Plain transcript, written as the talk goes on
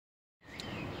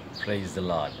Praise the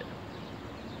Lord.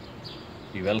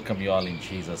 We welcome you all in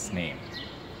Jesus' name.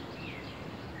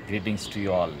 Greetings to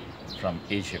you all from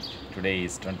Egypt. Today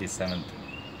is 27th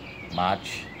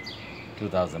March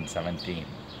 2017.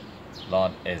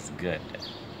 Lord is good.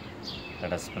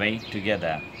 Let us pray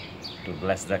together to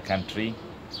bless the country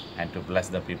and to bless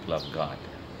the people of God.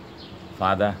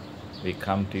 Father, we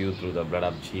come to you through the blood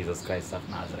of Jesus Christ of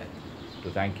Nazareth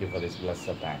to thank you for this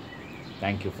blessed time.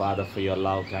 Thank you, Father, for your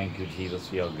love. Thank you, Jesus,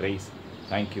 for your grace.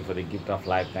 Thank you for the gift of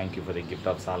life. Thank you for the gift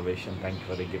of salvation. Thank you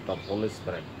for the gift of Holy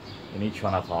Spirit in each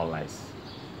one of our lives.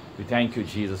 We thank you,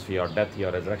 Jesus, for your death,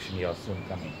 your resurrection, your soon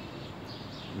coming.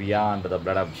 We are under the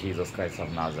blood of Jesus Christ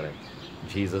of Nazareth.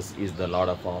 Jesus is the Lord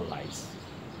of all lives.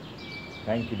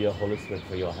 Thank you, dear Holy Spirit,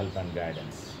 for your help and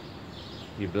guidance.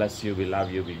 We bless you, we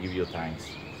love you, we give you thanks.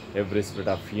 Every spirit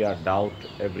of fear, doubt,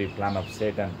 every plan of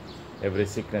Satan, every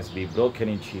sickness be broken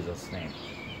in Jesus' name.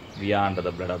 We are under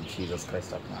the blood of Jesus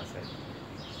Christ of Nazareth.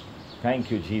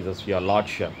 Thank you, Jesus, for your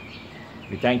Lordship.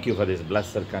 We thank you for this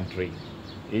blessed country,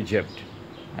 Egypt.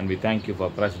 And we thank you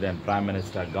for President, Prime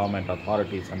Minister, government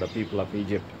authorities, and the people of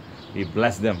Egypt. We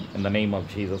bless them in the name of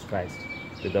Jesus Christ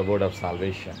with the word of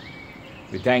salvation.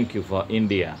 We thank you for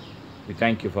India. We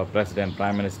thank you for President,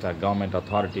 Prime Minister, government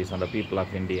authorities, and the people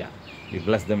of India. We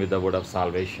bless them with the word of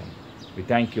salvation. We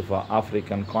thank you for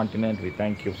African continent. We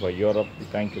thank you for Europe. We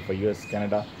thank you for US,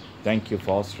 Canada. Thank you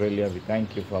for Australia. We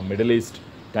thank you for Middle East.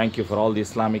 Thank you for all the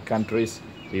Islamic countries.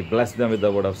 We bless them with the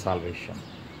word of salvation.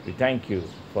 We thank you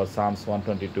for Psalms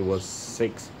 122 verse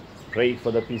 6. Pray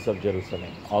for the peace of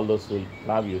Jerusalem. All those who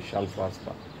love you shall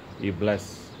prosper. We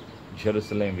bless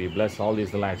Jerusalem. We bless all the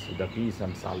Israelites with the peace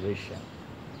and salvation.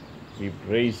 We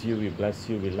praise you. We bless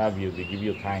you. We love you. We give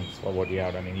you thanks for what you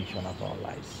have done in each one of our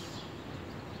lives.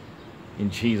 In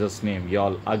Jesus' name, we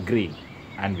all agree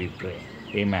and we pray.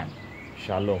 Amen.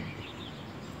 Shalom.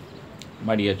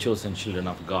 My dear chosen children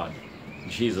of God,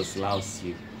 Jesus loves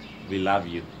you. We love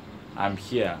you. I'm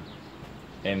here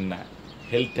in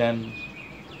Hilton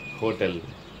Hotel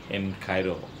in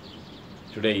Cairo.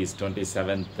 Today is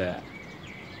 27th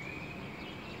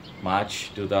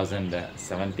March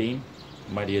 2017.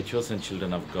 My dear chosen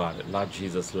children of God, Lord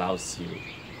Jesus loves you.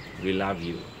 We love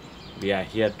you. We are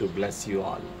here to bless you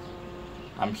all.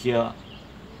 I'm here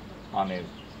on an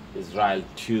Israel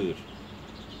tour.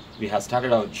 We have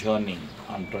started our journey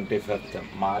on 25th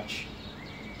March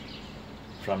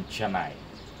from Chennai,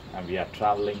 and we are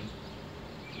traveling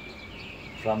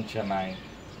from Chennai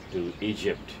to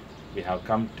Egypt. We have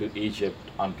come to Egypt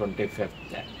on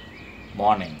 25th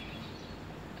morning,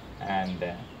 and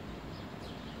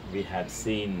we had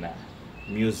seen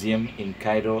museum in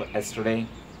Cairo yesterday,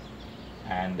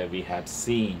 and we had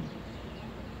seen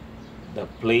the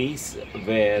place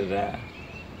where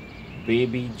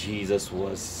baby Jesus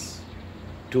was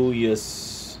 2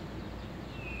 years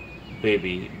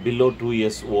baby, below 2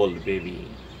 years old baby.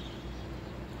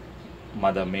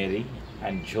 Mother Mary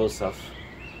and Joseph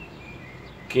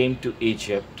came to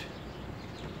Egypt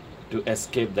to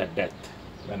escape the death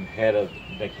when Herod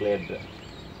declared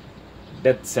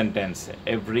death sentence.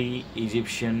 Every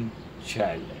Egyptian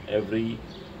child, every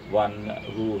one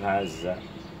who has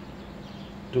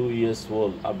 2 years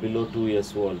old or below 2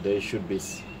 years old, they should be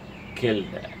killed.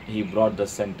 He brought the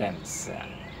sentence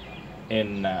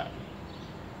in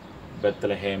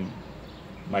Bethlehem,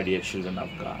 my dear children of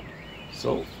God.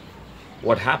 So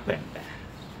what happened?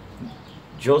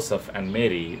 Joseph and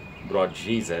Mary brought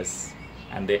Jesus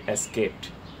and they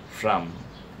escaped from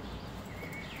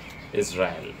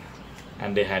Israel,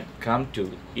 and they had come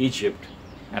to Egypt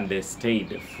and they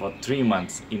stayed for 3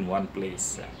 months in one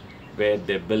place where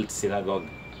they built synagogue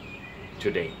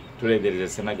today. Today there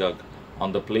is a synagogue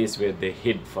on the place where they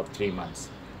hid for 3 months.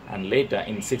 And later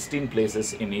in 16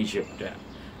 places in Egypt,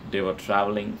 they were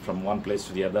traveling from one place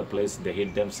to the other place. They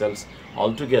hid themselves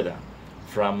altogether.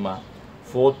 From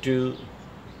 4 to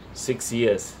 6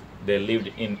 years they lived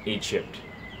in Egypt.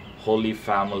 Holy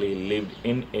family lived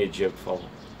in Egypt for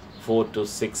 4 to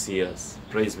 6 years.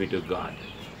 Praise be to God.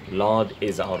 Lord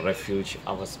is our refuge,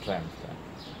 our strength.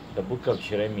 The book of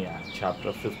Jeremiah,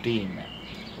 chapter 15,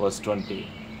 verse 20.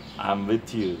 I am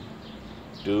with you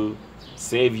to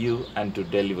save you and to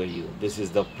deliver you. This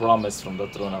is the promise from the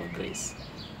throne of grace.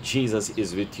 Jesus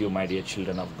is with you, my dear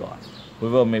children of God.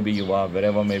 Whoever maybe you are,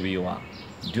 wherever maybe you are,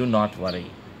 do not worry.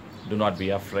 Do not be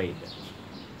afraid.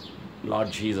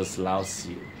 Lord Jesus loves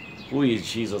you. Who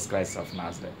is Jesus Christ of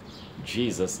Nazareth?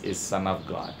 Jesus is Son of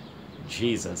God.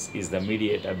 Jesus is the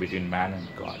mediator between man and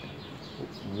God.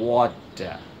 What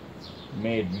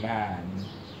made man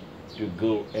to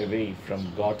go away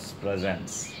from God's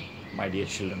presence, my dear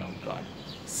children of God?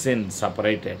 Sin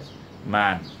separated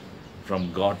man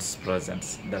from God's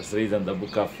presence. That's the reason the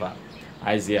book of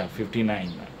Isaiah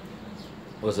 59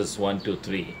 verses 1 to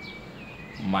 3.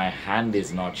 My hand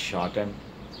is not shortened,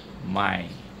 my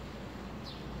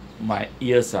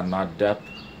ears are not deaf,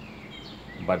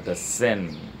 but the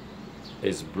sin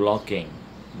is blocking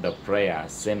the prayer,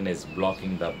 sin is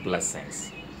blocking the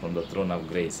blessings from the throne of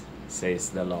grace, says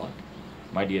the Lord.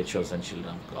 My dear chosen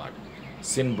children of God,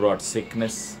 sin brought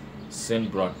sickness, sin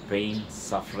brought pain,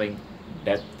 suffering,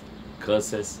 death,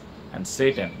 curses, and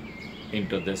Satan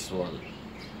into this world.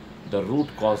 The root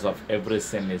cause of every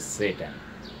sin is Satan.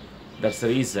 That's the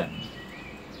reason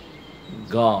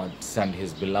God sent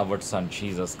His beloved Son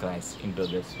Jesus Christ into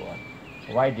this world.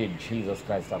 Why did Jesus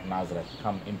Christ of Nazareth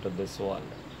come into this world?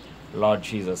 Lord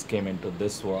Jesus came into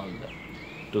this world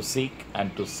to seek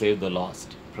and to save the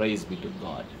lost. Praise be to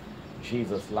God.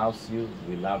 Jesus loves you.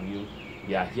 We love you.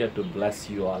 We are here to bless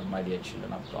you all, my dear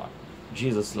children of God.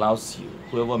 Jesus loves you,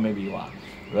 whoever maybe you are,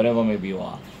 wherever maybe you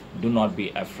are. Do not be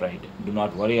afraid. Do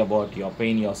not worry about your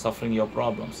pain, your suffering, your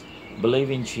problems.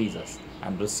 Believe in Jesus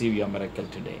and receive your miracle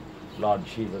today. Lord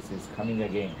Jesus is coming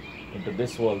again into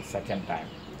this world second time,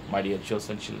 my dear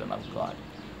chosen children of God.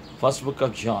 First book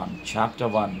of John, chapter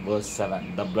 1, verse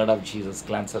 7. The blood of Jesus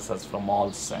cleanses us from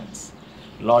all sins.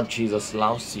 Lord Jesus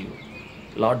loves you.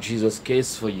 Lord Jesus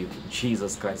cares for you.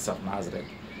 Jesus Christ of Nazareth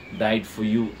died for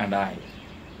you and I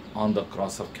on the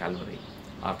cross of Calvary.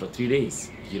 After 3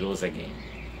 days, He rose again.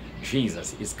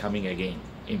 Jesus is coming again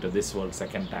into this world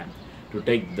second time to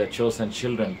take the chosen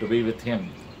children to be with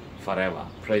Him forever.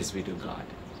 Praise be to God.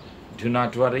 Do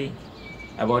not worry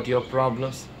about your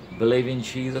problems. Believe in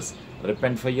Jesus.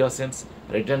 Repent for your sins.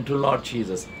 Return to Lord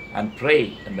Jesus and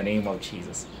pray in the name of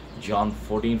Jesus. John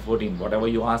 14:14. Whatever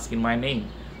you ask in my name,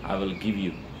 I will give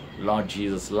you. Lord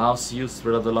Jesus loves you.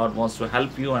 Spirit of the Lord wants to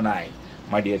help you and I,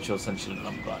 my dear chosen children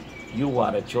of God. You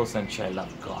are a chosen child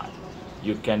of God.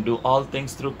 You can do all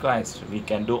things through Christ. We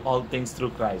can do all things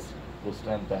through Christ who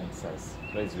strengthens us.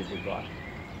 Praise be to God.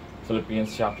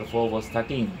 Philippians chapter 4 verse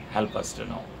 13 help us to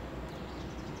know.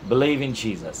 Believe in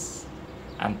Jesus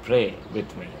and pray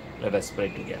with me. Let us pray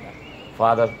together.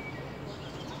 Father,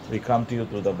 we come to you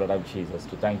through the blood of Jesus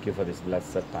to thank you for this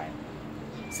blessed time.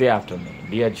 Say after me,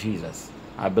 dear Jesus,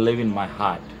 I believe in my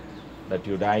heart that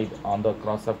you died on the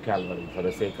cross of Calvary for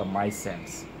the sake of my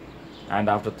sins. And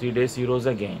after 3 days you rose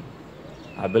again.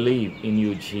 I believe in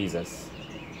you, Jesus.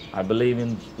 I believe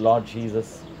in Lord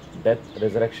Jesus' death,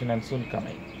 resurrection, and soon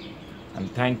coming.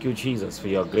 And thank you, Jesus, for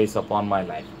your grace upon my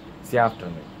life. Say after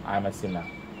me, I am a sinner.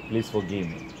 Please forgive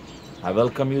me. I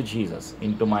welcome you, Jesus,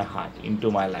 into my heart,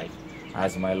 into my life,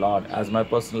 as my Lord, as my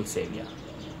personal Savior.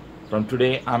 From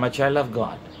today, I am a child of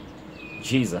God.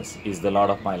 Jesus is the Lord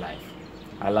of my life.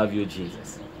 I love you,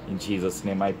 Jesus. In Jesus'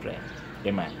 name I pray.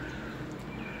 Amen.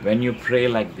 When you pray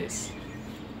like this,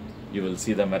 you will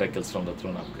see the miracles from the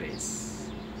throne of grace.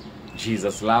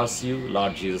 Jesus loves you.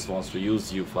 Lord Jesus wants to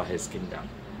use you for His kingdom.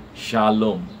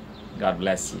 Shalom. God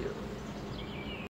bless you.